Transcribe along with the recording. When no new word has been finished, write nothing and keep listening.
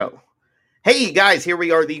Hey guys, here we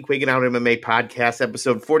are, the Quiggin MMA podcast,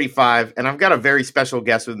 episode 45, and I've got a very special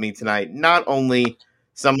guest with me tonight. Not only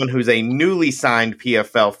someone who's a newly signed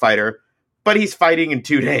PFL fighter, but he's fighting in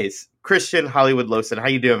 2 days. Christian Hollywood Lohsen, how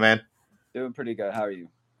you doing, man? Doing pretty good. How are you?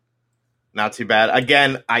 Not too bad.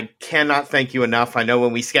 Again, I cannot thank you enough. I know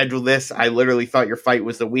when we scheduled this, I literally thought your fight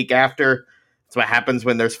was the week after. That's what happens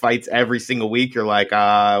when there's fights every single week. You're like,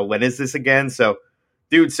 when is this again? So,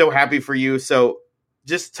 dude, so happy for you. So,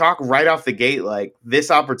 just talk right off the gate, like this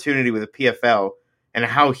opportunity with the PFL and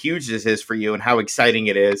how huge this is for you and how exciting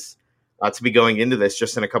it is to be going into this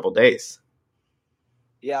just in a couple days.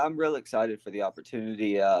 Yeah, I'm real excited for the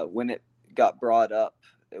opportunity. When it got brought up,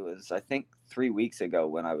 it was, I think, 3 weeks ago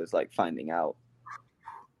when I was like finding out.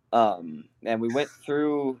 And we went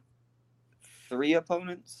through 3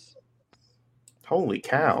 opponents. Holy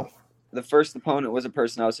cow. The first opponent was a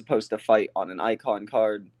person I was supposed to fight on an icon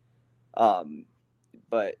card.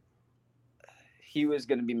 But he was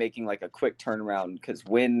going to be making like a quick turnaround because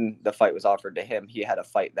when the fight was offered to him, he had a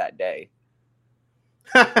fight that day.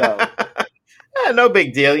 So, no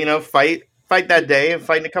big deal, fight that day and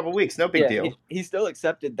fight in a couple weeks. No big deal. He still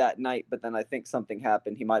accepted that night, but then I think something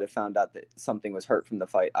happened. He might have found out that something was hurt from the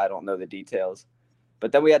fight. I don't know the details.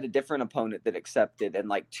 But then we had a different opponent that accepted. And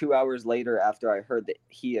like 2 hours later, after I heard that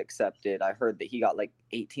he accepted, I heard that he got like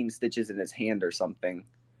 18 stitches in his hand or something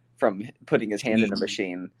from putting his hand in a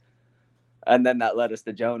machine. And then that led us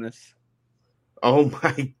to Jonas. Oh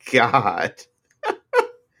my God.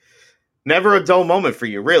 Never a dull moment for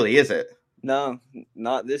you, really, is it? No,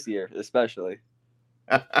 not this year, especially.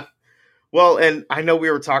 Well, and I know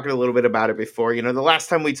we were talking a little bit about it before. The last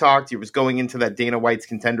time we talked, you was going into that Dana White's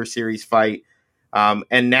Contender Series fight.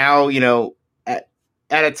 And now, at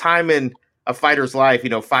a time in a fighter's life,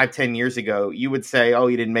 5-10 years ago, you would say, oh,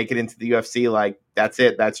 you didn't make it into the UFC. Like, that's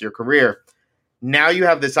it. That's your career. Now you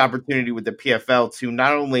have this opportunity with the PFL to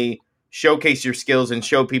not only showcase your skills and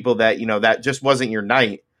show people that, that just wasn't your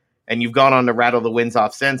night and you've gone on to rattle the wins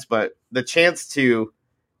off since, but the chance to,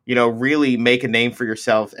 really make a name for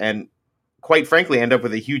yourself and quite frankly, end up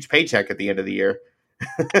with a huge paycheck at the end of the year.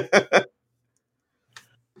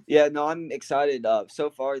 Yeah, no, I'm excited. So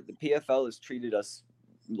far, the PFL has treated us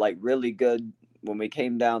like really good. When we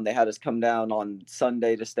came down, they had us come down on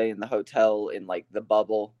Sunday to stay in the hotel in like the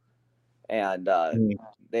bubble. And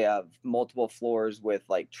they have multiple floors with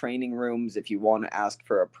like training rooms. If you want to ask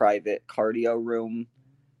for a private cardio room,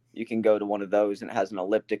 you can go to one of those, and it has an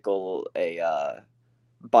elliptical, a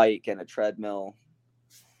bike, and a treadmill.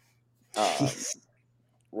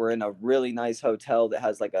 We're in a really nice hotel that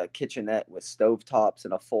has like a kitchenette with stovetops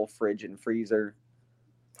and a full fridge and freezer.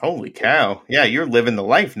 Holy cow. Yeah, you're living the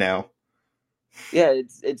life now. Yeah,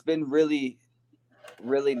 it's been really,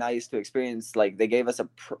 really nice to experience. Like, they gave us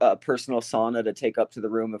a personal sauna to take up to the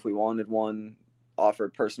room if we wanted one,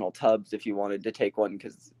 offered personal tubs if you wanted to take one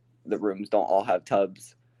because the rooms don't all have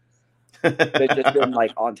tubs. They've just been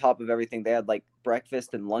like on top of everything. They had like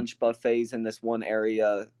breakfast and lunch buffets in this one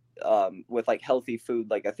area with like healthy food.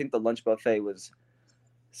 Like, I think the lunch buffet was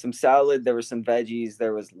some salad, there was some veggies,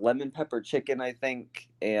 there was lemon pepper chicken, I think,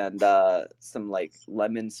 and some like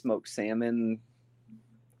lemon smoked salmon,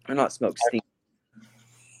 or not smoked steam.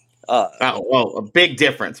 A big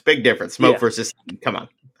difference. Smoke versus steam. Come on.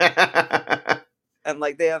 And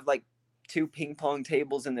like they have like 2 ping pong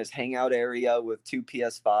tables in this hangout area with 2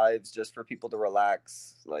 PS5s just for people to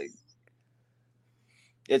relax. Like,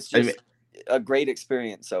 it's just a great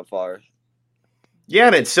experience so far.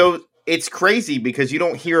 Yeah, and it's crazy because you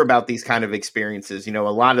don't hear about these kind of experiences. A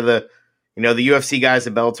lot of the UFC guys,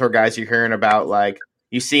 the Bellator guys you're hearing about, like,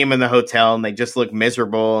 you see them in the hotel and they just look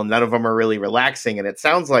miserable and none of them are really relaxing. And it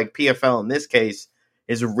sounds like PFL in this case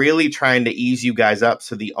is really trying to ease you guys up.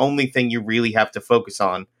 So the only thing you really have to focus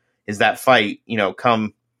on is that fight,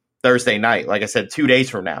 come Thursday night, like I said, 2 days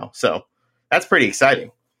from now. So that's pretty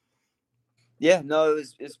exciting. Yeah, no,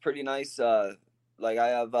 it's pretty nice. Like, I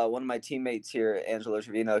have one of my teammates here, Angelo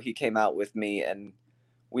Trevino. He came out with me, and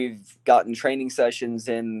we've gotten training sessions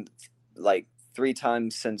in like 3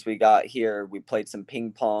 times since we got here. We played some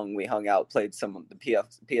ping pong. We hung out, played some of the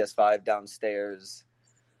PS5 downstairs.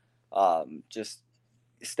 Just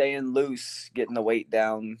staying loose, getting the weight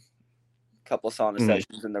down. A couple sauna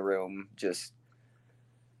sessions in the room. Just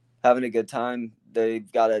having a good time.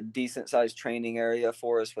 They've got a decent sized training area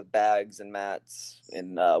for us with bags and mats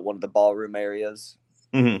in one of the ballroom areas.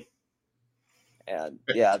 Mm-hmm. And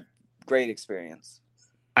yeah, great experience.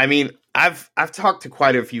 I mean, I've talked to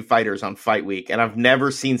quite a few fighters on Fight Week, and I've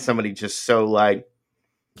never seen somebody just so like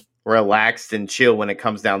relaxed and chill when it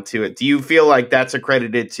comes down to it. Do you feel like that's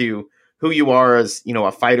accredited to who you are as,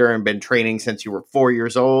 a fighter and been training since you were 4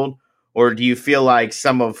 years old? Or do you feel like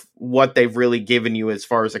some of what they've really given you as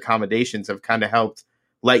far as accommodations have kind of helped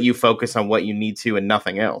let you focus on what you need to and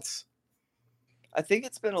nothing else? I think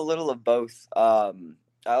it's been a little of both. I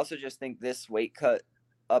also just think this weight cut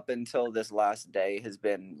up until this last day has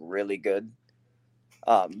been really good.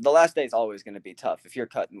 The last day is always going to be tough. If you're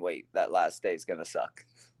cutting weight, that last day is going to suck.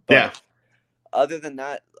 Yeah. But other than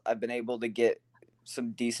that, I've been able to get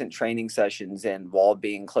some decent training sessions in while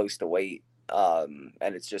being close to weight. And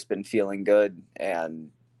it's just been feeling good and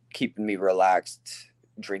keeping me relaxed,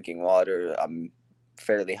 drinking water. I'm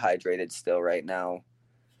fairly hydrated still right now,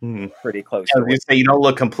 pretty close I to was gonna weight. say, you don't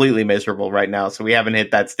look completely miserable right now, so we haven't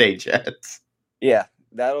hit that stage yet. Yeah,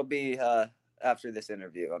 that'll be after this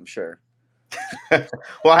interview, I'm sure.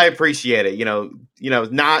 Well, I appreciate it.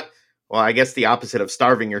 Not well, I guess the opposite of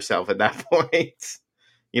starving yourself at that point.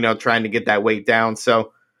 Trying to get that weight down.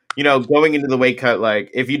 So, going into the weight cut, like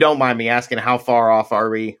if you don't mind me asking, how far off are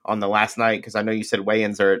we on the last night? Because I know you said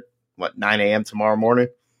weigh-ins are at 9 a.m. tomorrow morning.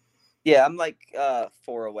 Yeah, I'm like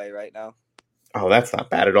 4 away right now. Oh, that's not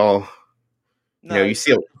bad at all. No, You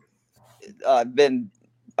see. I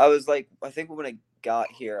was like, I think when I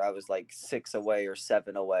got here, I was like 6 away or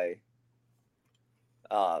 7 away.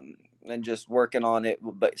 And just working on it,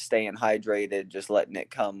 but staying hydrated, just letting it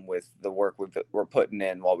come with the work we're putting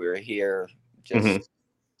in while we were here. Just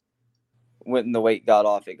when the weight got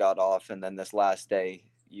off, it got off. And then this last day,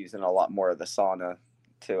 using a lot more of the sauna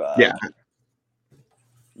to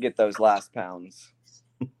get those last pounds.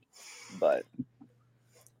 But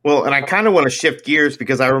well, and I kind of want to shift gears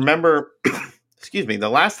because I remember, excuse me, the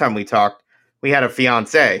last time we talked, we had a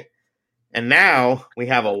fiance, and now we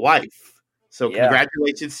have a wife. So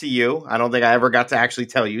congratulations to you. I don't think I ever got to actually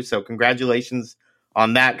tell you. So congratulations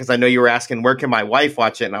on that, because I know you were asking, where can my wife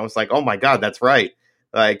watch it? And I was like, oh my God, that's right.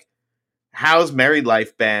 Like, how's married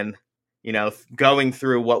life been, going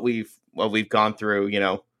through what we've gone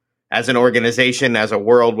through, as an organization, as a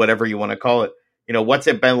world, whatever you want to call it. What's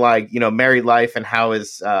it been like, married life, and how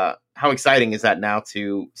exciting is that now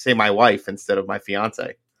to say my wife instead of my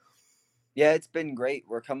fiance? Yeah, it's been great.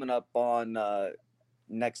 We're coming up on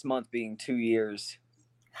next month being 2 years.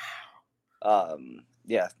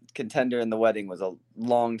 Yeah, Contender and the wedding was a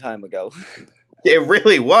long time ago. It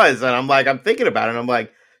really was. And I'm thinking about it. And I'm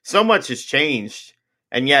like, so much has changed,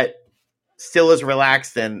 and yet still as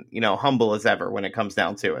relaxed and, humble as ever when it comes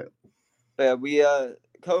down to it. Yeah,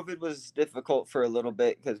 COVID was difficult for a little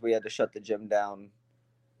bit because we had to shut the gym down.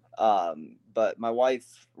 But my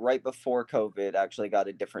wife, right before COVID, actually got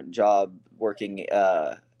a different job working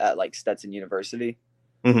at like Stetson University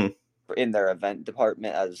in their event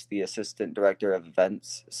department as the assistant director of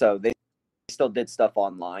events. So they still did stuff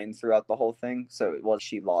online throughout the whole thing. So it was,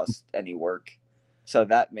 she lost any work. So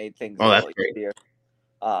that made things a little easier.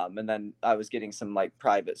 And then I was getting some like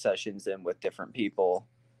private sessions in with different people,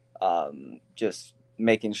 just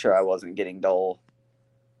making sure I wasn't getting dull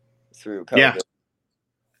through COVID. Yeah.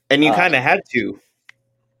 And you kind of had to.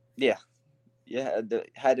 Yeah.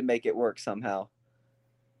 Had to make it work somehow.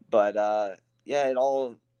 But yeah,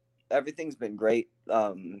 everything's been great.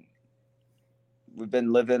 We've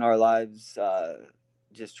been living our lives,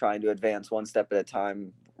 just trying to advance one step at a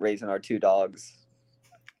time, raising our 2 dogs.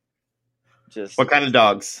 What kind of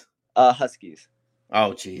dogs? Huskies.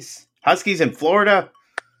 Oh, geez. Huskies in Florida?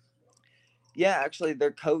 Yeah, actually,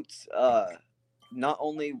 their coats, not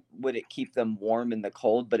only would it keep them warm in the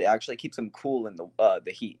cold, but it actually keeps them cool in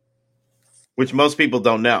the heat. Which most people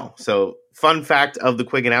don't know. So, fun fact of the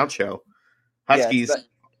Quiggin Out show. Huskies. Yeah,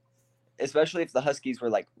 especially if the Huskies were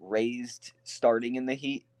like raised starting in the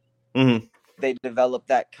heat, they develop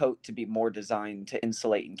that coat to be more designed to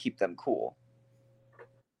insulate and keep them cool.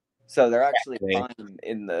 So they're actually fine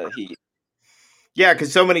in the heat. Yeah,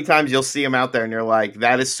 because so many times you'll see them out there and you're like,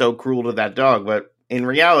 that is so cruel to that dog. But in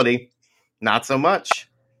reality, not so much.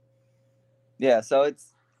 Yeah, so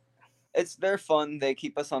they're fun. They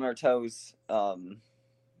keep us on our toes.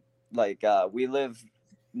 We live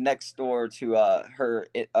next door to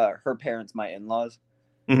her parents, my in-laws,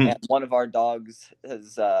 and one of our dogs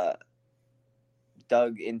has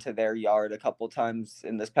dug into their yard a couple times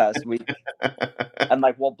in this past week. And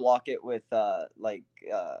like we'll block it with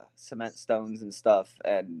cement stones and stuff,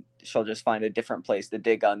 and she'll just find a different place to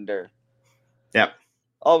dig under. Yep.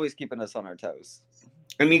 Always keeping us on our toes.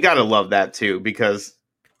 And you gotta love that too, because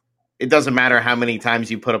it doesn't matter how many times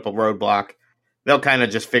you put up a roadblock, they'll kind of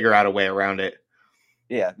just figure out a way around it.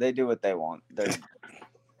 Yeah, they do what they want.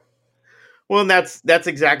 Well, and that's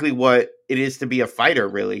exactly what it is to be a fighter,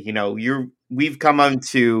 really. We've come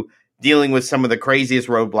onto dealing with some of the craziest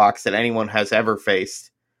roadblocks that anyone has ever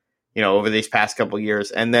faced, over these past couple of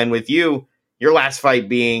years. And then with you, your last fight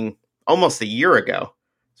being almost a year ago.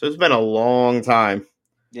 So it's been a long time.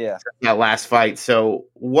 Yeah. That last fight. So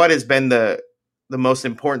what has been the most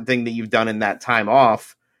important thing that you've done in that time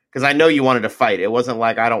off? Because I know you wanted to fight. It wasn't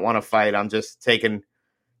like I don't want to fight. I'm just taking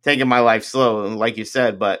my life slow, and like you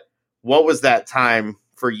said. But what was that time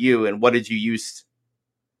for you, and what did you use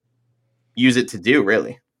it to do?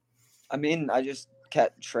 Really? I mean, I just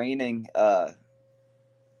kept training.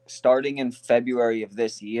 Starting in February of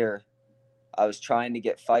this year, I was trying to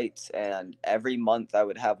get fights, and every month I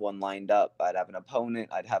would have one lined up. I'd have an opponent,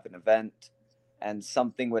 I'd have an event, and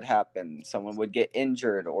something would happen. Someone would get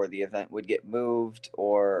injured, or the event would get moved,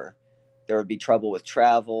 or there would be trouble with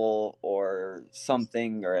travel, or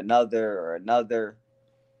something, or another.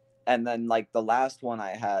 And then, like, the last one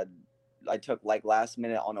I had, I took like last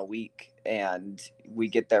minute on a week, and we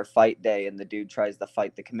get their fight day, and the dude tries to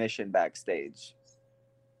fight the commission backstage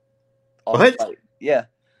on the What? fight. Yeah.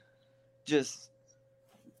 Just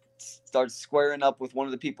starts squaring up with one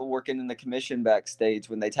of the people working in the commission backstage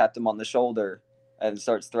when they tapped him on the shoulder, and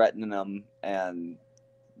starts threatening him, and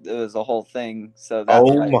it was a whole thing. So that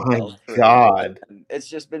Oh fight my fell through. god! And it's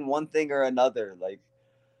just been one thing or another. Like,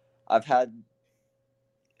 I've had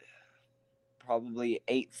probably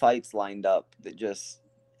 8 fights lined up that just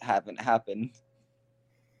haven't happened.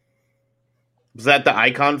 Was that the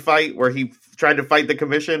Icon fight where he tried to fight the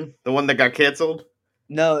commission, the one that got canceled?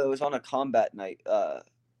 No, it was on a combat night. Oh,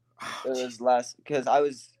 It was last, because I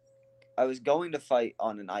was going to fight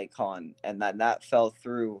on an Icon, and then that fell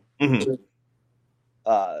through. mhm.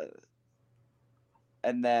 Uh,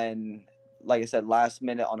 and then, like I said, last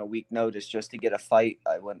minute on a week notice, just to get a fight,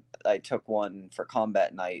 I took one for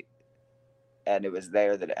combat night, and it was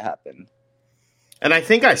there that it happened. And I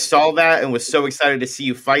think I saw that and was so excited to see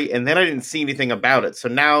you fight, and then I didn't see anything about it. So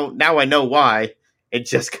now I know why it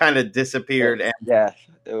just kind of disappeared. Yeah,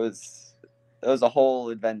 it was a whole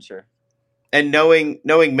adventure. And knowing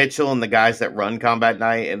Mitchell and the guys that run Combat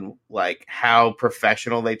Night and like how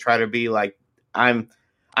professional they try to be, like I'm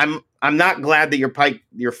I'm not glad that your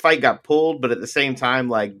fight got pulled, but at the same time,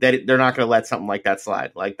 like that they're not going to let something like that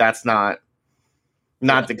slide. Like that's not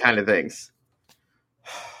the kind of things.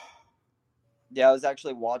 Yeah, I was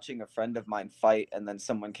actually watching a friend of mine fight, and then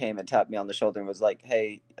someone came and tapped me on the shoulder and was like,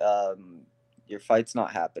 "Hey, your fight's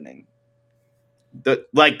not happening."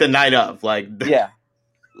 Like the night of, like Yeah,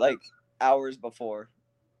 like hours before,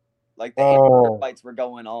 like the oh. fights were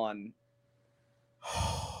going on.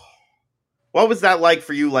 What was that like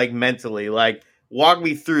for you, like mentally? Like, walk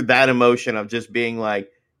me through that emotion of just being like,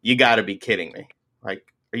 you got to be kidding me.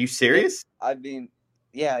 Like, are you serious? I mean,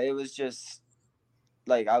 yeah, it was just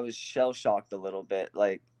like I was shell shocked a little bit,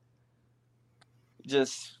 like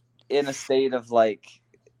just in a state of like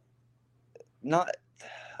not.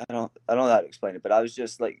 I don't know how to explain it, but I was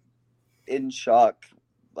just like in shock.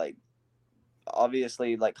 Like,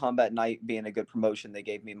 obviously, like Combat Night being a good promotion, they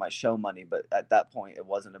gave me my show money, but at that point it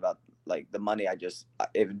wasn't about like the money. It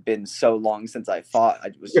had been so long since I fought.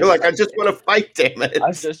 You're like, I just want to fight, damn it. I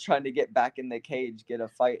was just trying to get back in the cage, get a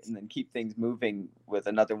fight, and then keep things moving with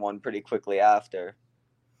another one pretty quickly after.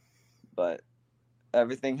 But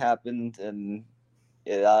everything happened, and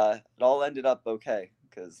it all ended up okay,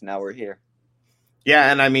 because now we're here.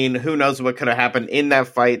 Yeah, and I mean, who knows what could have happened in that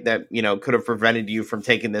fight that, could have prevented you from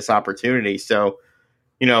taking this opportunity. So,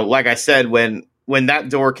 like I said, when that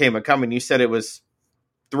door came a coming, you said it was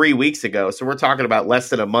 3 weeks ago. So we're talking about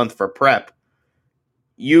less than a month for prep.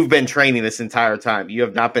 You've been training this entire time. You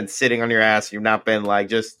have not been sitting on your ass. You've not been like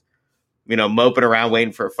just, moping around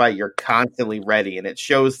waiting for a fight. You're constantly ready. And it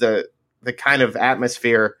shows the kind of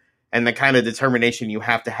atmosphere and the kind of determination you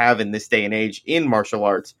have to have in this day and age in martial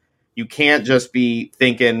arts. You can't just be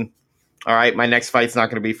thinking, all right, my next fight's not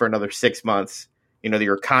going to be for another 6 months.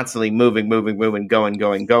 You're constantly moving,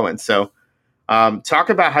 going. So talk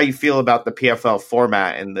about how you feel about the PFL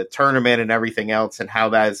format and the tournament and everything else, and how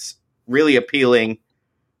that's really appealing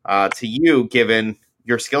to you given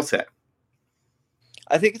your skill set.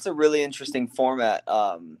 I think it's a really interesting format.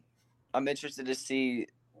 I'm interested to see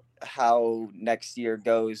how next year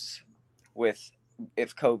goes with,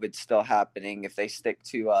 if COVID's still happening, if they stick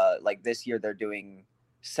to like this year they're doing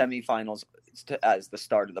semifinals as the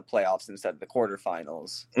start of the playoffs instead of the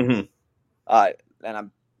quarterfinals. Mm-hmm. And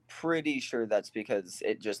I'm pretty sure that's because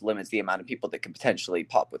it just limits the amount of people that could potentially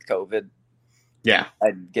pop with COVID. Yeah.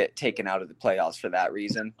 And get taken out of the playoffs for that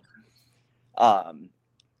reason.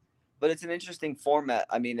 But it's an interesting format.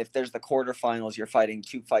 I mean, if there's the quarterfinals, you're fighting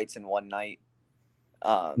 2 fights in one night.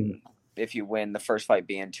 If you win the first fight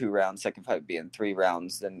being 2 rounds, second fight being 3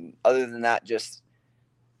 rounds, then other than that, just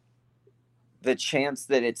the chance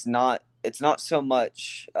that it's not so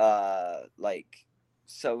much like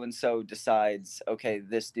so and so decides, okay,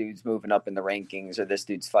 this dude's moving up in the rankings or this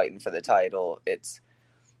dude's fighting for the title. It's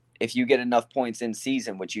if you get enough points in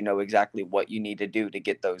season, which you know exactly what you need to do to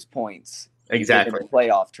get those points, you get in Exactly. the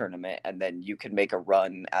playoff tournament, and then you can make a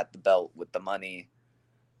run at the belt with the money.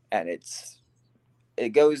 And it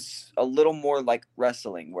goes a little more like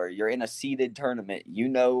wrestling, where you're in a seeded tournament. You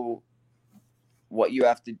know what you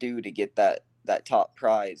have to do to get that top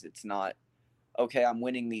prize. It's not, okay, I'm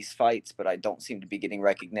winning these fights, but I don't seem to be getting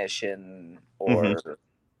recognition or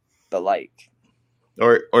the like.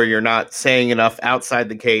 Or you're not saying enough outside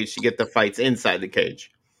the cage to get the fights inside the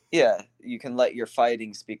cage. Yeah, you can let your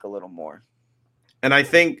fighting speak a little more. And I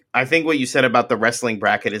think what you said about the wrestling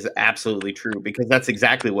bracket is absolutely true, because that's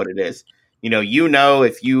exactly what it is. You know,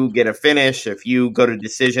 if you get a finish, if you go to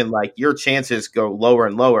decision, like, your chances go lower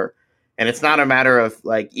and lower. And it's not a matter of,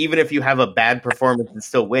 like, even if you have a bad performance and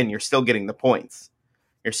still win, you're still getting the points.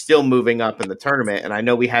 You're still moving up in the tournament. And I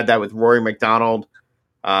know we had that with Rory McDonald,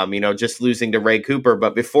 just losing to Ray Cooper.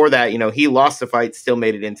 But before that, he lost the fight, still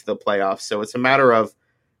made it into the playoffs. So it's a matter of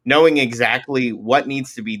knowing exactly what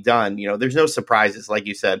needs to be done. There's no surprises, like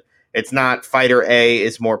you said. It's not fighter A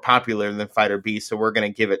is more popular than fighter B, so we're going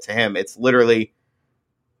to give it to him. It's literally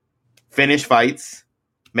finish fights,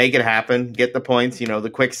 make it happen, get the points,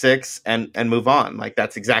 the quick six, and move on. Like,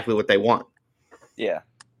 that's exactly what they want. Yeah.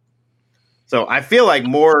 So I feel like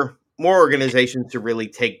more organizations should really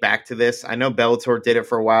take back to this. I know Bellator did it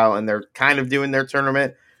for a while, and they're kind of doing their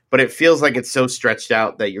tournament, but it feels like it's so stretched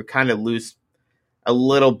out that you're kind of lose a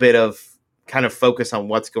little bit of kind of focus on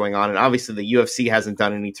what's going on. And obviously the UFC hasn't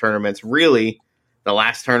done any tournaments. Really, the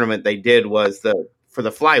last tournament they did was for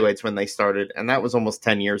the flyweights when they started, and that was almost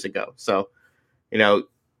 10 years ago. So,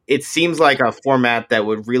 it seems like a format that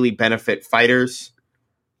would really benefit fighters,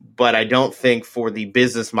 but I don't think for the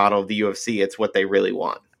business model of the UFC, it's what they really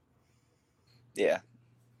want. Yeah.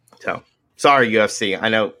 So, sorry, UFC. I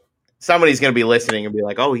know somebody's going to be listening and be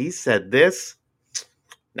like, oh, he said this?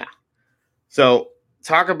 Nah. So,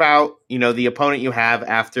 talk about, the opponent you have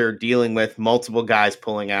after dealing with multiple guys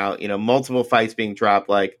pulling out, multiple fights being dropped.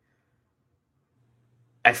 Like,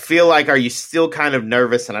 I feel like, are you still kind of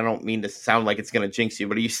nervous? And I don't mean to sound like it's going to jinx you,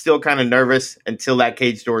 but are you still kind of nervous until that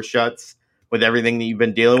cage door shuts with everything that you've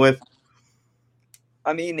been dealing with?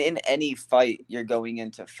 I mean, in any fight you're going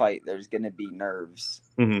into fight, there's going to be nerves.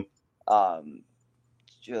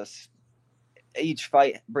 Just each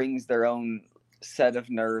fight brings their own set of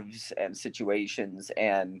nerves and situations,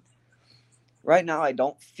 and right now I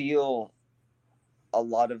don't feel a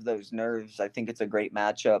lot of those nerves. I think it's a great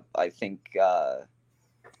matchup. I think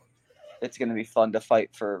it's going to be fun to fight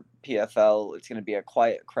for PFL. It's going to be a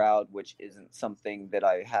quiet crowd, which isn't something that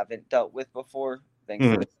I haven't dealt with before, thanks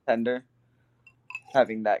to the contender.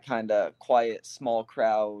 Having that kind of quiet, small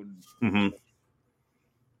crowd,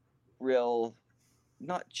 real,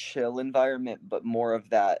 not chill environment, but more of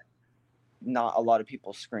that, not a lot of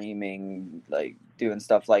people screaming, like doing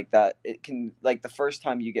stuff like that. It can, like, the first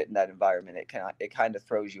time you get in that environment, it kind of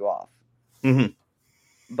throws you off.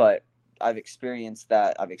 But I've experienced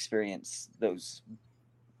that. I've experienced those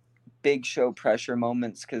big show pressure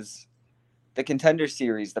moments, because the Contender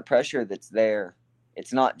Series, the pressure that's there,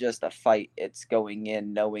 it's not just a fight. It's going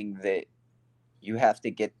in knowing that you have to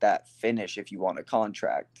get that finish if you want a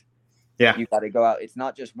contract. Yeah. You got to go out. It's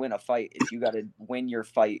not just win a fight. It's you got to win your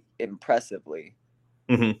fight impressively.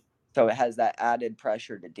 So it has that added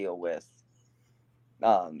pressure to deal with.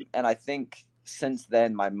 And I think since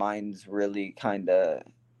then, my mind's really kind of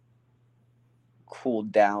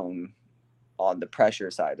cooled down on the pressure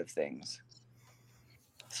side of things.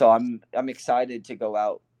 So I'm excited to go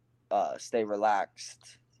out, stay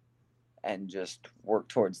relaxed, and just work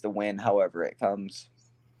towards the win however it comes.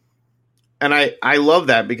 And I love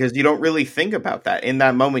that, because you don't really think about that. In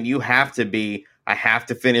that moment, you have to be, I have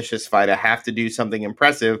to finish this fight. I have to do something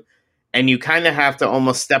impressive. And you kind of have to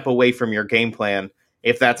almost step away from your game plan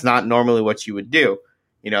if that's not normally what you would do.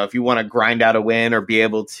 If you want to grind out a win or be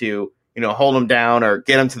able to, hold them down or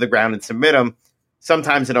get them to the ground and submit them,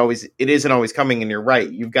 sometimes it isn't always coming, and you're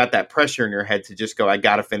right. You've got that pressure in your head to just go, I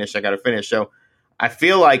got to finish. So I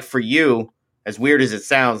feel like for you, as weird as it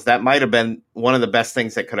sounds, that might have been one of the best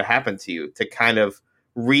things that could have happened to you, to kind of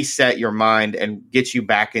reset your mind and get you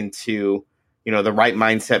back into, the right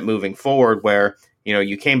mindset moving forward, where,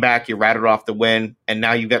 you came back, you rattled off the win, and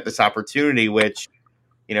now you've got this opportunity, which,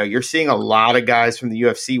 you're seeing a lot of guys from the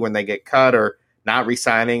UFC when they get cut or not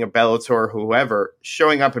re-signing, a Bellator or whoever,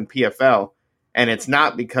 showing up in PFL. And it's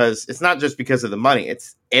not just because of the money.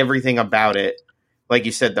 It's everything about it. Like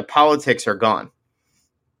you said, the politics are gone.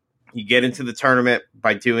 You get into the tournament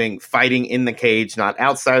by fighting in the cage, not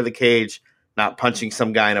outside of the cage, not punching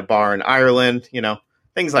some guy in a bar in Ireland,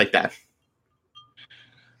 things like that.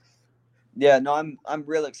 Yeah, no, I'm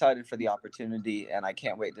real excited for the opportunity, and I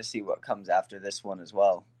can't wait to see what comes after this one as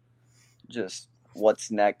well. Just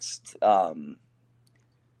what's next.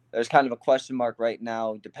 There's kind of a question mark right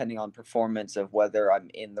now, depending on performance, of whether I'm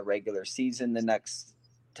in the regular season the next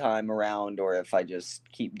time around, or if I just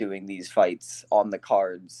keep doing these fights on the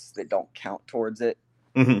cards that don't count towards it.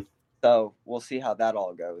 Mm-hmm. So we'll see how that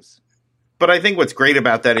all goes. But I think what's great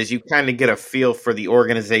about that is you kind of get a feel for the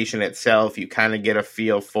organization itself. You kind of get a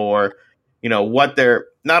feel for, what they're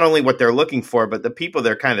not only what they're looking for, but the people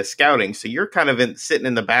they're kind of scouting. So you're kind of sitting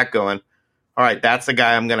in the back going, all right, that's a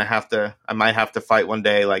guy I might have to fight one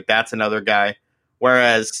day. Like, that's another guy.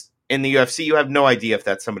 Whereas in the UFC, you have no idea if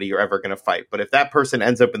that's somebody you're ever going to fight. But if that person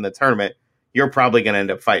ends up in the tournament, you're probably going to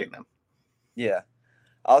end up fighting them. Yeah.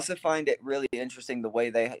 I also find it really interesting the way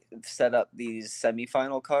they set up these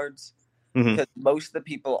semifinal cards. Mm-hmm. Because most of the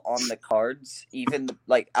people on the cards, even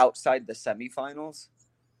like outside the semifinals,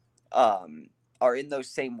 are in those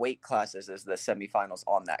same weight classes as the semifinals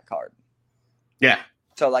on that card. Yeah.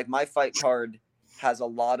 So like my fight card has a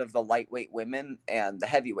lot of the lightweight women and the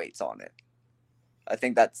heavyweights on it. I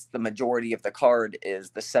think that's the majority of the card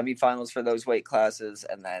is the semifinals for those weight classes,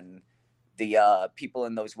 and then the people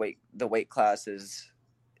in those weight classes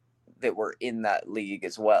that were in that league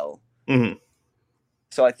as well. Mm-hmm.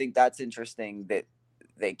 So I think that's interesting that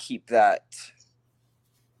they keep that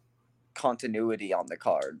continuity on the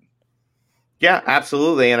card. Yeah,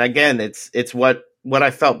 absolutely. And again, it's what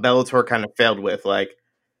I felt Bellator kind of failed with, like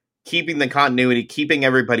keeping the continuity, keeping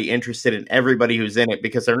everybody interested in everybody who's in it,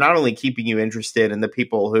 because they're not only keeping you interested in the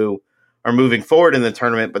people who are moving forward in the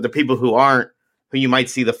tournament, but the people who aren't, who you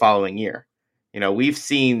might see the following year. We've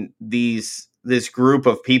seen this group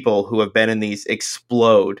of people who have been in these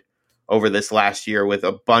explode over this last year with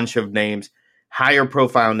a bunch of names, higher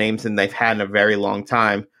profile names than they've had in a very long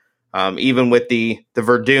time. Even with the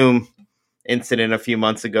Verdum incident a few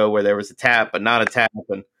months ago where there was a tap, but not a tap.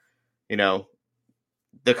 And,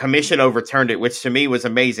 the commission overturned it, which to me was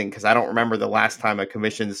amazing because I don't remember the last time a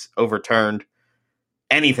commission's overturned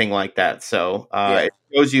anything like that. So It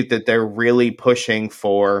shows you that they're really pushing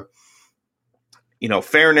for,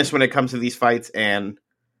 fairness when it comes to these fights and,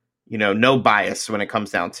 no bias when it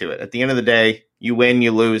comes down to it. At the end of the day, you win,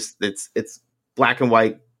 you lose. It's black and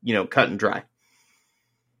white, cut and dry.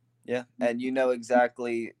 Yeah. And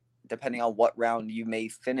exactly, depending on what round you may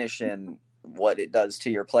finish in, what it does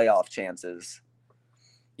to your playoff chances.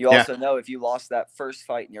 You also know if you lost that first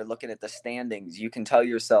fight and you're looking at the standings, you can tell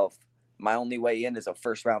yourself, my only way in is a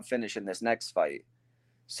first round finish in this next fight.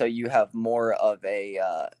 So you have more of a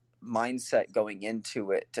mindset going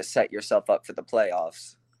into it to set yourself up for the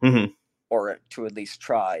playoffs, mm-hmm. or to at least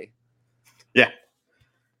try. Yeah.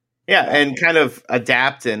 And kind of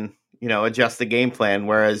adapt and, adjust the game plan.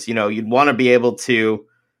 Whereas, you'd want to be able to,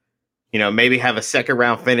 maybe have a second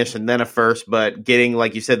round finish and then a first, but getting,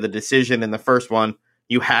 like you said, the decision in the first one,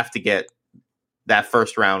 you have to get that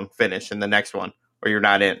first round finish in the next one or you're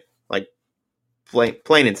not in. Like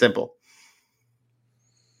plain and simple.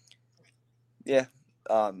 Yeah.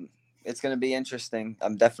 It's going to be interesting.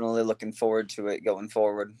 I'm definitely looking forward to it going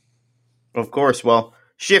forward. Of course. Well,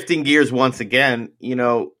 shifting gears once again,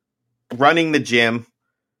 running the gym,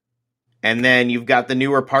 and then you've got the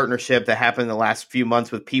newer partnership that happened in the last few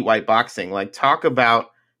months with Pete White Boxing. Like, talk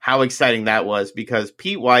about how exciting that was, because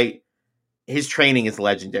Pete White, his training is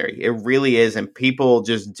legendary. It really is. And people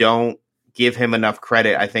just don't give him enough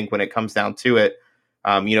credit, I think, when it comes down to it.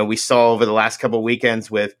 We saw over the last couple of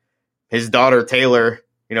weekends with his daughter, Taylor,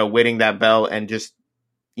 winning that belt and just,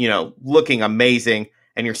 looking amazing.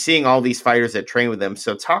 And you're seeing all these fighters that train with him.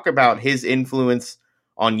 So talk about his influence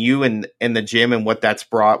on you and the gym and what that's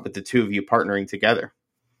brought with the two of you partnering together.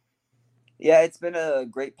 Yeah, it's been a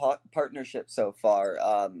great partnership so far.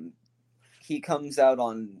 He comes out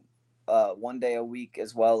on one day a week,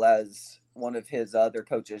 as well as one of his other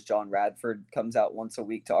coaches, John Radford, comes out once a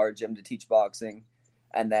week to our gym to teach boxing.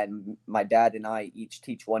 And then my dad and I each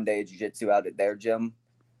teach one day of jiu-jitsu out at their gym,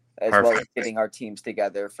 as well as getting our teams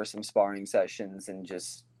together for some sparring sessions and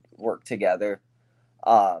just work together.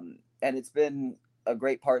 And it's been a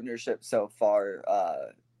great partnership so far.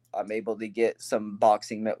 I'm able to get some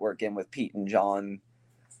boxing mitt work in with Pete and John.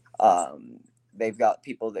 They've got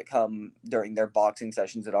people that come during their boxing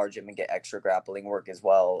sessions at our gym and get extra grappling work as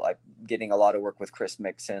well. I'm getting a lot of work with Chris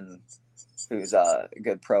Mixon, who's a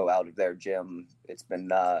good pro out of their gym. It's been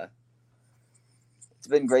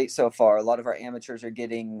great so far. A lot of our amateurs are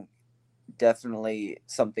getting definitely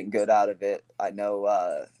something good out of it. I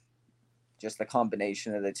know just the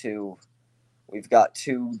combination of the two. We've got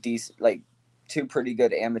two decent, like two pretty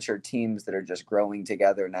good amateur teams that are just growing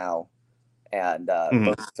together now, and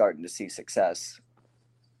both starting to see success.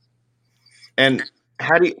 And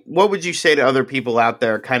what would you say to other people out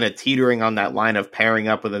there kind of teetering on that line of pairing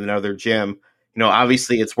up with another gym?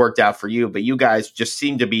 Obviously it's worked out for you, but you guys just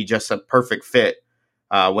seem to be just a perfect fit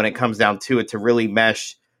when it comes down to it, to really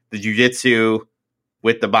mesh the jiu-jitsu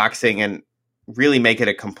with the boxing and really make it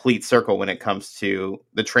a complete circle when it comes to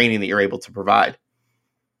the training that you're able to provide.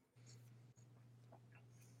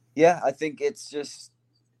 Yeah, I think it's just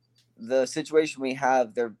the situation we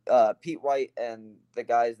have. They're Pete White and the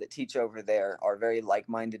guys that teach over there are very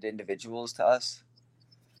like-minded individuals to us.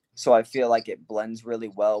 So I feel like it blends really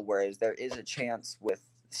well, whereas there is a chance with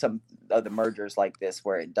some of the mergers like this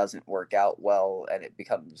where it doesn't work out well and it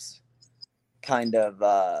becomes kind of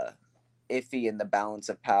iffy in the balance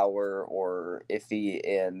of power, or iffy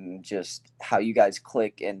in just how you guys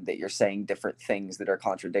click and that you're saying different things that are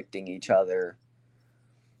contradicting each other.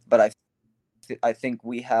 But I think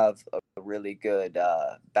we have a really good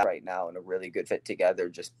right now and a really good fit together,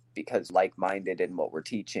 just because like-minded in what we're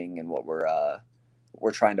teaching and what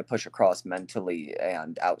we're trying to push across mentally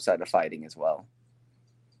and outside of fighting as well.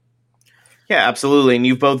 Yeah, absolutely. And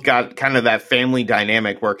you've both got kind of that family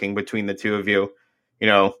dynamic working between the two of you.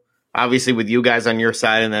 Obviously with you guys on your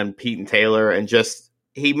side and then Pete and Taylor, and just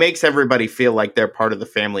he makes everybody feel like they're part of the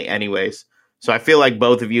family anyways. So I feel like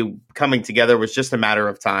both of you coming together was just a matter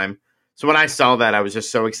of time. So when I saw that, I was just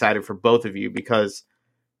so excited for both of you, because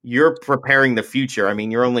you're preparing the future. I mean,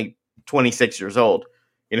 you're only 26 years old.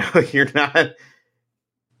 You're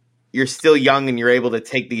still young, and you're able to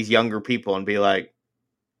take these younger people and be like,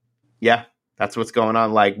 yeah, that's what's going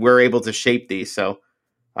on. Like, we're able to shape these. So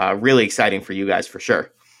really exciting for you guys for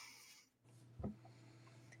sure.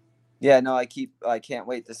 Yeah, no, I can't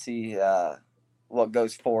wait to see what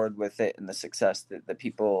goes forward with it and the success that the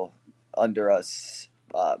people under us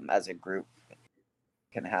as a group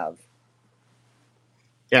can have.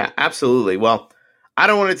 Yeah, absolutely. Well, I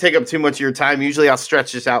don't want to take up too much of your time. Usually I'll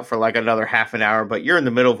stretch this out for like another half an hour, but you're in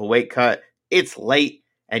the middle of a weight cut. It's late,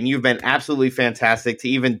 and you've been absolutely fantastic to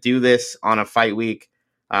even do this on a fight week.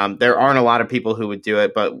 There aren't a lot of people who would do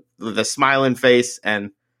it, but the smiling face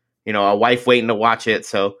and, a wife waiting to watch it.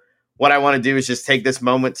 So what I want to do is just take this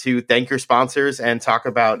moment to thank your sponsors and talk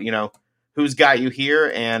about, who's got you here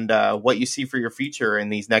and what you see for your future in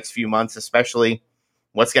these next few months, especially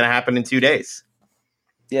what's going to happen in 2 days.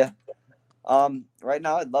 Yeah. Right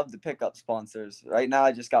now I'd love to pick up sponsors. Right now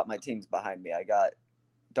I just got my teams behind me. I got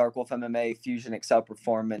Dark Wolf MMA, Fusion Excel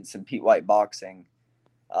Performance, and Pete White Boxing.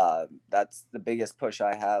 That's the biggest push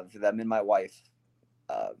I have. Them and my wife.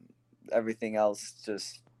 Everything else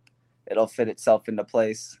just it'll fit itself into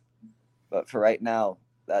place. But for right now,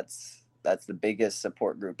 that's the biggest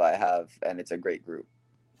support group I have, and it's a great group.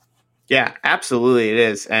 Yeah, absolutely it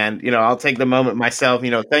is. And, I'll take the moment myself,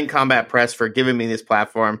 thank Combat Press for giving me this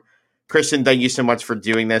platform. Christian, thank you so much for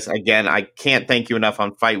doing this. Again, I can't thank you enough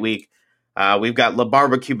on Fight Week. We've got La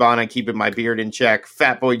Barba Cubana, keeping my beard in check,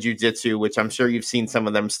 Fat Boy Jiu-Jitsu, which I'm sure you've seen some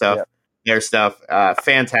of them stuff, their stuff.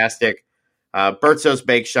 Fantastic. Bertzo's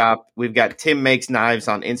Bake Shop. We've got Tim Makes Knives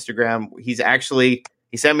on Instagram.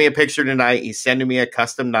 He sent me a picture tonight. He's sending me a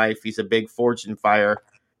custom knife. He's a big Forged in Fire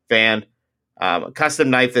fan. A custom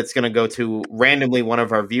knife that's going to go to randomly one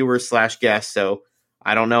of our viewers/guests. So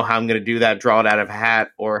I don't know how I'm going to do that, draw it out of a hat,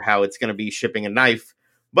 or how it's going to be shipping a knife.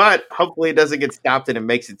 But hopefully it doesn't get stopped and it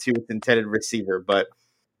makes it to its intended receiver. But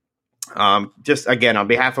just again, on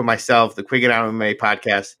behalf of myself, the Quiggin MMA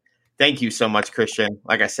podcast, thank you so much, Christian.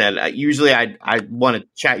 Like I said, usually I want to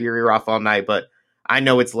chat your ear off all night, but I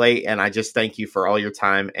know it's late, and I just thank you for all your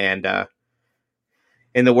time. And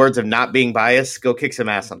in the words of not being biased, go kick some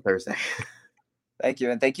ass on Thursday. Thank you,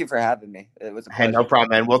 and thank you for having me. It was a pleasure. Hey, no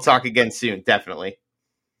problem, man. We'll talk again soon, definitely.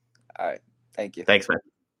 All right. Thank you. Thanks, man.